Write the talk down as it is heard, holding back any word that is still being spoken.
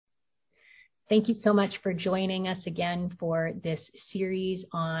Thank you so much for joining us again for this series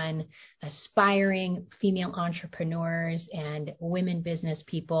on aspiring female entrepreneurs and women business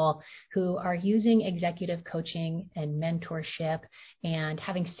people who are using executive coaching and mentorship and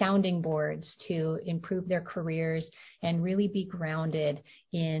having sounding boards to improve their careers and really be grounded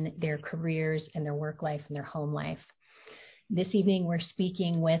in their careers and their work life and their home life. This evening, we're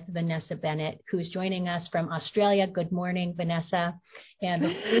speaking with Vanessa Bennett, who's joining us from Australia. Good morning, Vanessa. And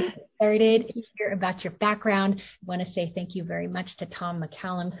before we get started, hear about your background, I want to say thank you very much to Tom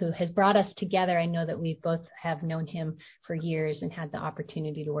McCallum, who has brought us together. I know that we both have known him for years and had the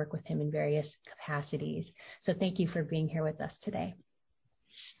opportunity to work with him in various capacities. So thank you for being here with us today.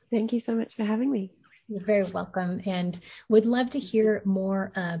 Thank you so much for having me. You're very welcome, and would love to hear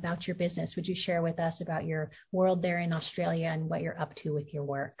more about your business. Would you share with us about your world there in Australia and what you're up to with your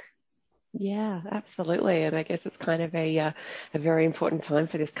work? Yeah, absolutely. And I guess it's kind of a very important time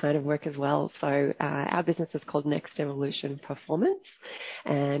for this kind of work as well. So our business is called Next Evolution Performance,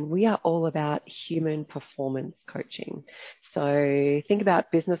 and we are all about human performance coaching. So think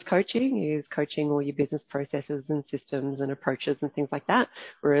about business coaching is coaching all your business processes and systems and approaches and things like that,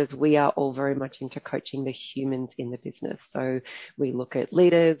 whereas we are all very much into coaching the humans in the business. So we look at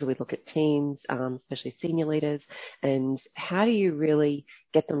leaders, we look at teams, especially senior leaders, and how do you really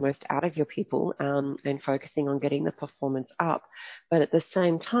get the most out of your people and focusing on getting the performance up. But at the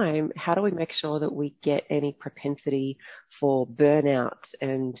same time, how do we make sure that we get any propensity for burnout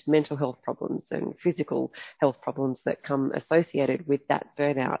and mental health problems and physical health problems that come associated with that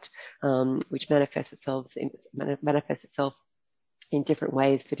burnout, which manifests itself in different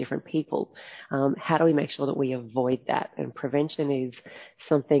ways for different people. How do we make sure that we avoid that? And prevention is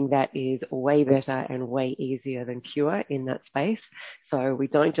something that is way better and way easier than cure in that space. So we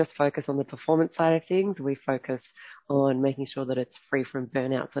don't just focus on the performance side of things, we focus on making sure that it's free from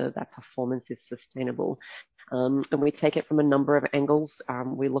burnout so that that performance is sustainable. And we take it from a number of angles.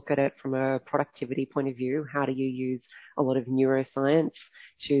 We look at it from a productivity point of view. How do you use a lot of neuroscience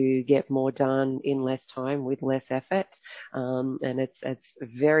to get more done in less time with less effort? And it's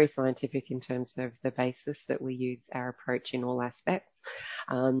very scientific in terms of the basis that we use our approach in all aspects.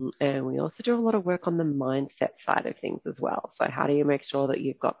 And we also do a lot of work on the mindset side of things as well. So how do you make sure that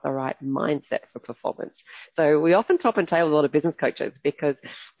you've got the right mindset for performance? So we often top and tail a lot of business coaches because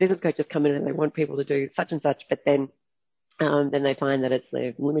business coaches come in and they want people to do such and such, but then they find that it's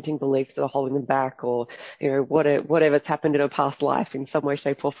their limiting beliefs that are holding them back, or whatever's happened in a past life in some way,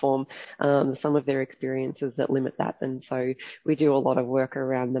 shape, or form. Some of their experiences that limit that, and so we do a lot of work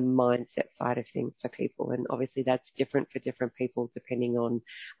around the mindset side of things for people. And obviously, that's different for different people depending on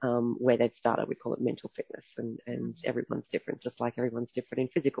where they've started. We call it mental fitness, and everyone's different, just like everyone's different in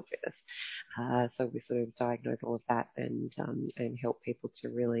physical fitness. So we sort of diagnose all of that and help people to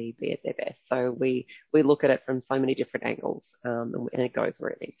really be at their best. So we look at it from so many different angles. And it goes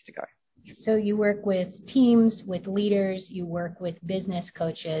where it needs to go. So you work with teams, with leaders, you work with business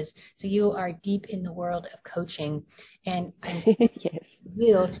coaches. So you are deep in the world of coaching. And yes.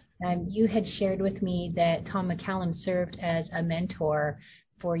 You had shared with me that Tom McCallum served as a mentor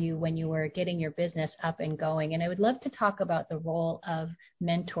for you when you were getting your business up and going. And I would love to talk about the role of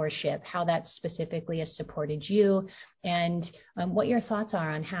mentorship, how that specifically has supported you, and what your thoughts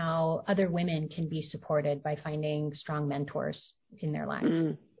are on how other women can be supported by finding strong mentors in their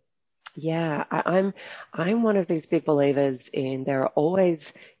lives. Yeah, I'm one of these big believers in there are always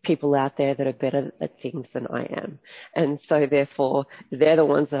people out there that are better at things than I am. And so therefore, they're the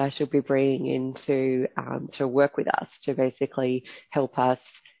ones that I should be bringing in to work with us, to basically help us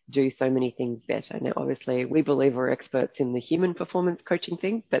do so many things better. Now, obviously, we believe we're experts in the human performance coaching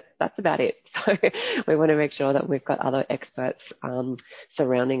thing, but that's about it. So we want to make sure that we've got other experts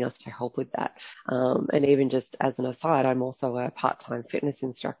surrounding us to help with that. And even just as an aside, I'm also a part-time fitness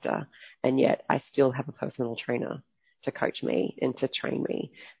instructor, and yet I still have a personal trainer to coach me and to train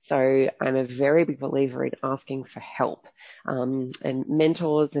me. So I'm a very big believer in asking for help. And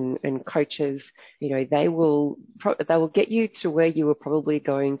mentors and coaches, they will get you to where you were probably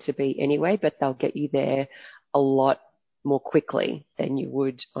going to be anyway, but they'll get you there a lot more quickly than you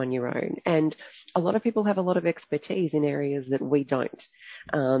would on your own. And a lot of people have a lot of expertise in areas that we don't.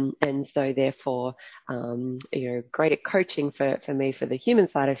 And so therefore, great at coaching for me for the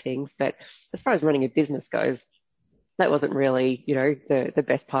human side of things. But as far as running a business goes, that wasn't really, the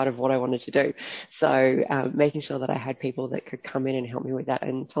best part of what I wanted to do. So making sure that I had people that could come in and help me with that.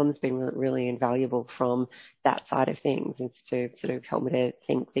 And Tom's been really, really invaluable from that side of things. It's to sort of help me to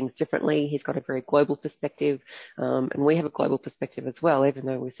think things differently. He's got a very global perspective, and we have a global perspective as well, even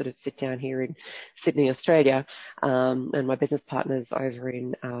though we sort of sit down here in Sydney, Australia, and my business partner's over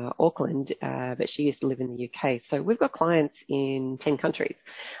in Auckland, but she used to live in the UK. So we've got clients in 10 countries.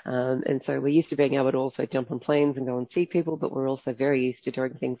 And so we're used to being able to also jump on planes and go and see people, but we're also very used to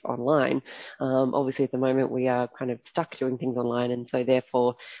doing things online. Obviously, at the moment, we are kind of stuck doing things online, and so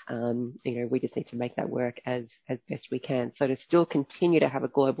therefore, we just need to make that work as best we can. So to still continue to have a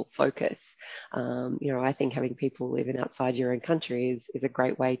global focus, I think having people living outside your own country is a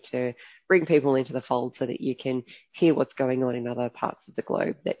great way to bring people into the fold so that you can hear what's going on in other parts of the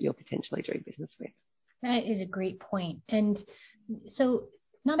globe that you're potentially doing business with. That is a great point. And so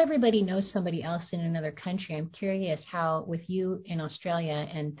not everybody knows somebody else in another country. I'm curious how, with you in Australia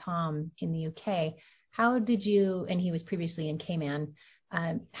and Tom in the UK, how did you, and he was previously in Cayman,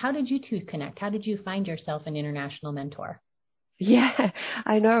 how did you two connect? How did you find yourself an international mentor? Yeah,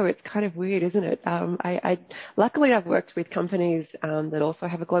 I know. It's kind of weird, isn't it? Luckily I've worked with companies that also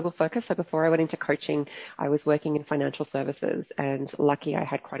have a global focus. So before I went into coaching, I was working in financial services, and lucky I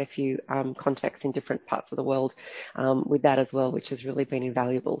had quite a few contacts in different parts of the world with that as well, which has really been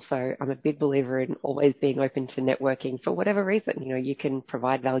invaluable. So I'm a big believer in always being open to networking for whatever reason. You can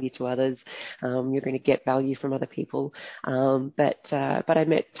provide value to others. You're going to get value from other people. But I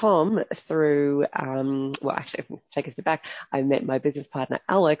met Tom through, actually, take a step back. I met my business partner,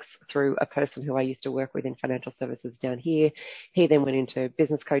 Alex, through a person who I used to work with in financial services down here. He then went into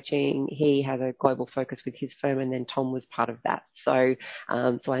business coaching. He had a global focus with his firm, and then Tom was part of that. So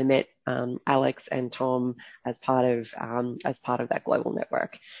I met Alex and Tom as part of that global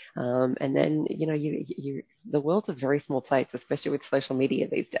network. And then, the world's a very small place, especially with social media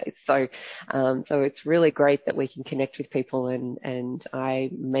these days. So it's really great that we can connect with people, and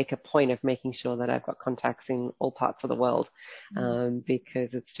I make a point of making sure that I've got contacts in all parts of the world, because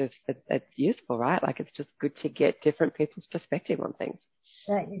it's useful, right? Like, it's just good to get different people's perspective on things.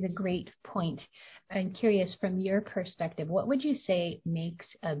 That is a great point. I'm curious, from your perspective, what would you say makes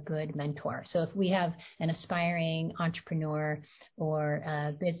a good mentor? So if we have an aspiring entrepreneur or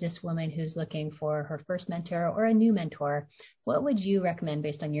a businesswoman who's looking for her first mentor or a new mentor, what would you recommend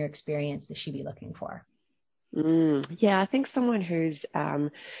based on your experience that she be looking for? Yeah, I think someone who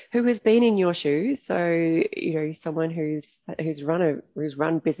has been in your shoes. So someone who's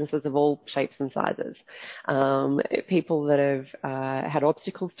run businesses of all shapes and sizes. People that have had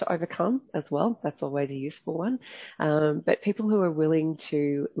obstacles to overcome as well. That's always a useful one. But people who are willing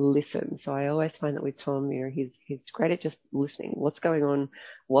to listen. So I always find that with Tom, he's great at just listening. What's going on?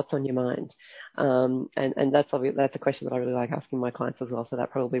 What's on your mind? And that's a question that I really like asking my clients as well. So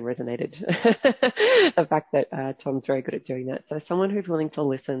that probably resonated. The fact that Tom's very good at doing that. So someone who's willing to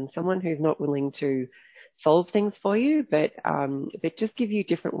listen, someone who's not willing to solve things for you, but just give you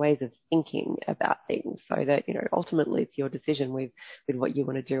different ways of thinking about things, so that ultimately it's your decision with what you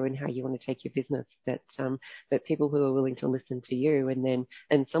want to do and how you want to take your business. But people who are willing to listen to you,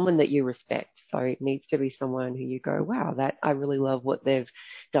 and someone that you respect. So it needs to be someone who you go, wow, that I really love what they've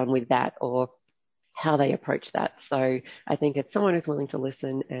done with that, or how they approach that. So I think it's someone who's willing to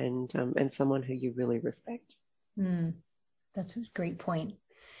listen, and someone who you really respect. That's a great point.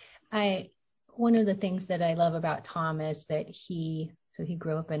 One of the things that I love about Tom is that he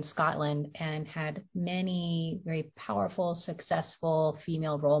grew up in Scotland and had many very powerful, successful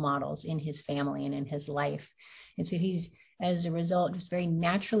female role models in his family and in his life. And so he's, as a result, just very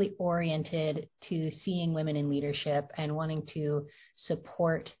naturally oriented to seeing women in leadership and wanting to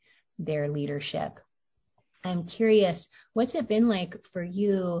support their leadership. I'm curious, what's it been like for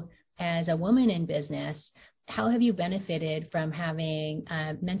you as a woman in business? How have you benefited from having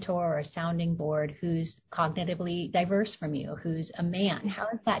a mentor or a sounding board who's cognitively diverse from you, who's a man? How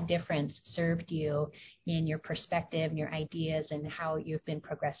has that difference served you in your perspective and your ideas and how you've been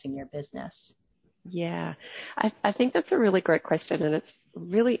progressing your business? Yeah, I think that's a really great question, and it's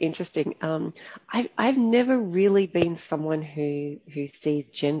really interesting. I've never really been someone who sees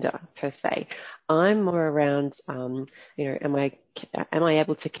gender per se. I'm more around, am I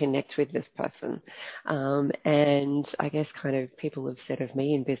able to connect with this person? And I guess kind of people have said of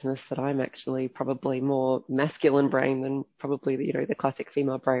me in business that I'm actually probably more masculine brain than probably the classic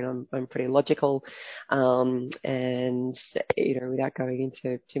female brain. I'm pretty logical, and without going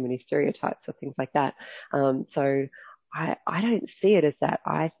into too many stereotypes or things like that. So I don't see it as that.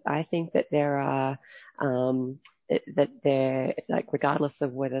 I think that there are that they're like, regardless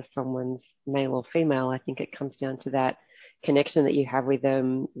of whether someone's male or female, I think it comes down to that connection that you have with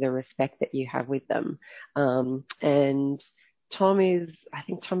them, the respect that you have with them. And I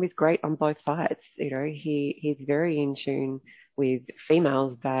think Tom is great on both sides. He's very in tune with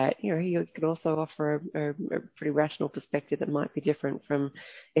females, but he could also offer a pretty rational perspective that might be different from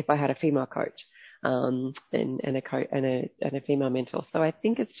if I had a female coach, and a female mentor. So I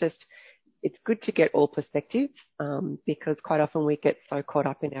think it's good to get all perspectives, because quite often we get so caught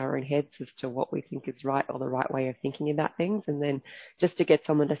up in our own heads as to what we think is right or the right way of thinking about things. And then just to get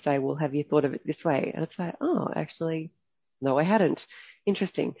someone to say, well, have you thought of it this way? And it's like, oh, actually, no, I hadn't.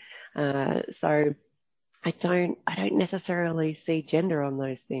 Interesting. So I don't necessarily see gender on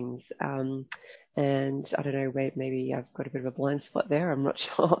those things. And I don't know, maybe I've got a bit of a blind spot there. I'm not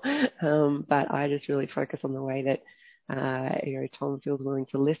sure. But I just really focus on the way that, Tom feels willing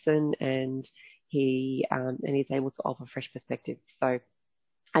to listen, and he's able to offer fresh perspectives. So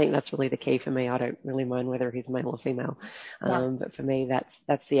I think that's really the key for me. I don't really mind whether he's male or female, but for me,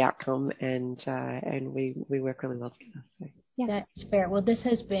 that's the outcome, and we work really well together. So. Yeah. That's fair. Well, this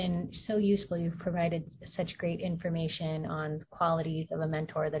has been so useful. You've provided such great information on qualities of a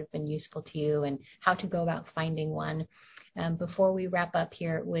mentor that have been useful to you and how to go about finding one. Before we wrap up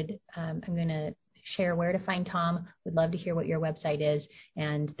here, I'm going to share where to find Tom. Would love to hear what your website is,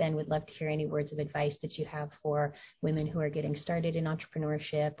 and then would love to hear any words of advice that you have for women who are getting started in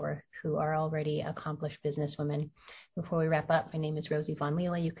entrepreneurship or who are already accomplished businesswomen. Before we wrap up, my name is Rosie Von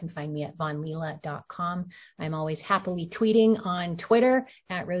Leela. You can find me at vonleela.com. I'm always happily tweeting on Twitter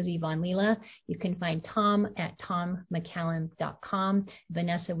at Rosie Von Leela. You can find Tom at tommccallum.com.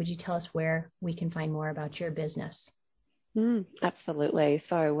 Vanessa, would you tell us where we can find more about your business? Absolutely.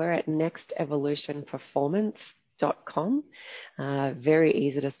 So we're at nextevolutionperformance.com. Very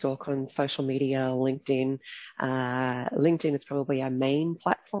easy to stalk on social media, LinkedIn. LinkedIn is probably our main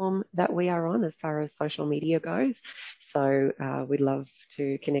platform that we are on as far as social media goes. So we'd love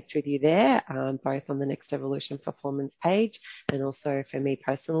to connect with you there, both on the Next Evolution Performance page and also for me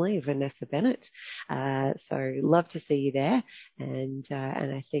personally, Vanessa Bennett. So love to see you there. And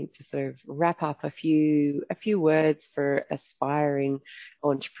I think to sort of wrap up a few words for aspiring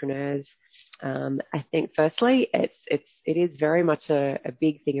entrepreneurs. I think firstly, it is very much a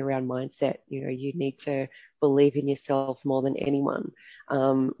big thing around mindset. You need to believe in yourself more than anyone.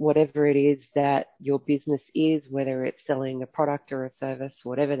 Whatever it is that your business is, whether it's selling a product or a service,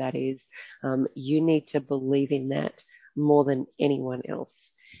 whatever that is, you need to believe in that more than anyone else,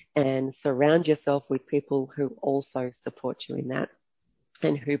 and surround yourself with people who also support you in that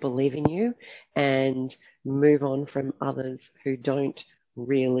and who believe in you, and move on from others who don't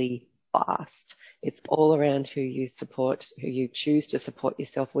really fast. It's all around who you support, who you choose to support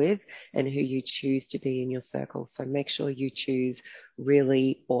yourself with, and who you choose to be in your circle. So make sure you choose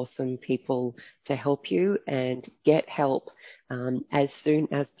really awesome people to help you, and get help as soon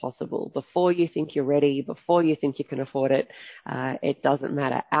as possible. Before you think you're ready, before you think you can afford it, it doesn't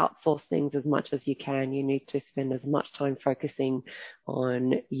matter. Outsource things as much as you can. You need to spend as much time focusing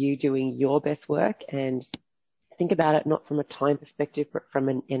on you doing your best work, and think about it not from a time perspective, but from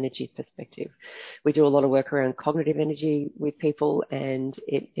an energy perspective. We do a lot of work around cognitive energy with people, and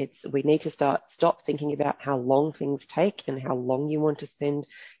we need to stop thinking about how long things take and how long you want to spend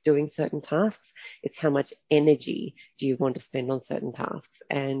doing certain tasks. It's how much energy do you want to spend on certain tasks,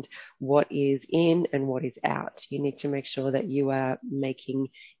 and what is in and what is out. You need to make sure that you are making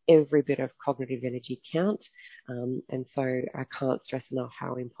every bit of cognitive energy count. And so I can't stress enough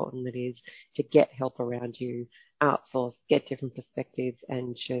how important it is to get help around you, outsource, get different perspectives,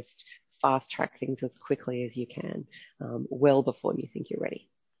 and just fast track things as quickly as you can, well before you think you're ready.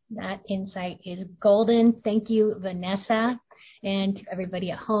 That insight is golden. Thank you, Vanessa. And to everybody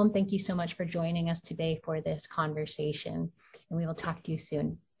at home, thank you so much for joining us today for this conversation. And we will talk to you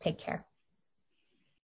soon. Take care.